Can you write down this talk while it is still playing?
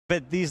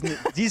but these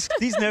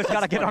nerves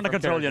gotta get under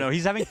control, you know.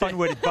 He's having fun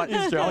with it, but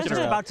I was just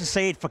about to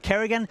say it. For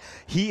Karrigan,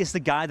 he is the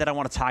guy that I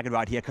want to target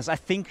right here, because I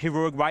think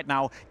Heroic right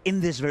now,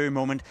 in this very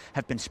moment,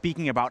 have been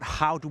speaking about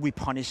how do we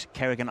punish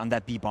Karrigan on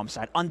that B-bomb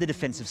side, on the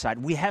defensive side.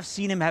 We have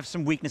seen him have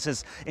some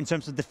weaknesses in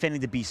terms of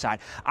defending the B side.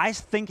 I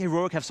think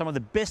Heroic have some of the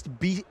best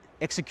B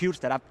executes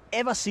that I've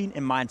ever seen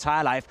in my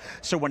entire life.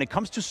 So when it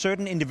comes to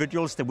certain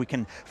individuals that we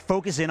can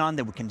focus in on,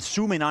 that we can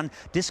zoom in on,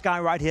 this guy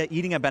right here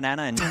eating a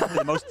banana in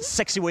the most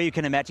sexy way you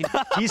can imagine,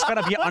 he's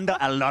gonna be under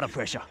a lot of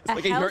pressure.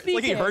 Like he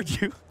heard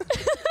you.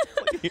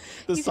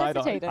 The side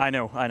eye. I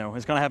know.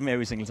 It's gonna happen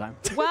every single time.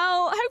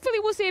 Well, hopefully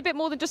we'll see a bit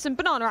more than just some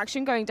banana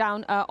action going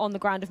down on the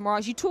ground of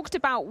Mirage. You talked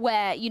about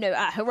where, you know,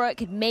 Heroic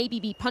could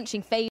maybe be punching FaZe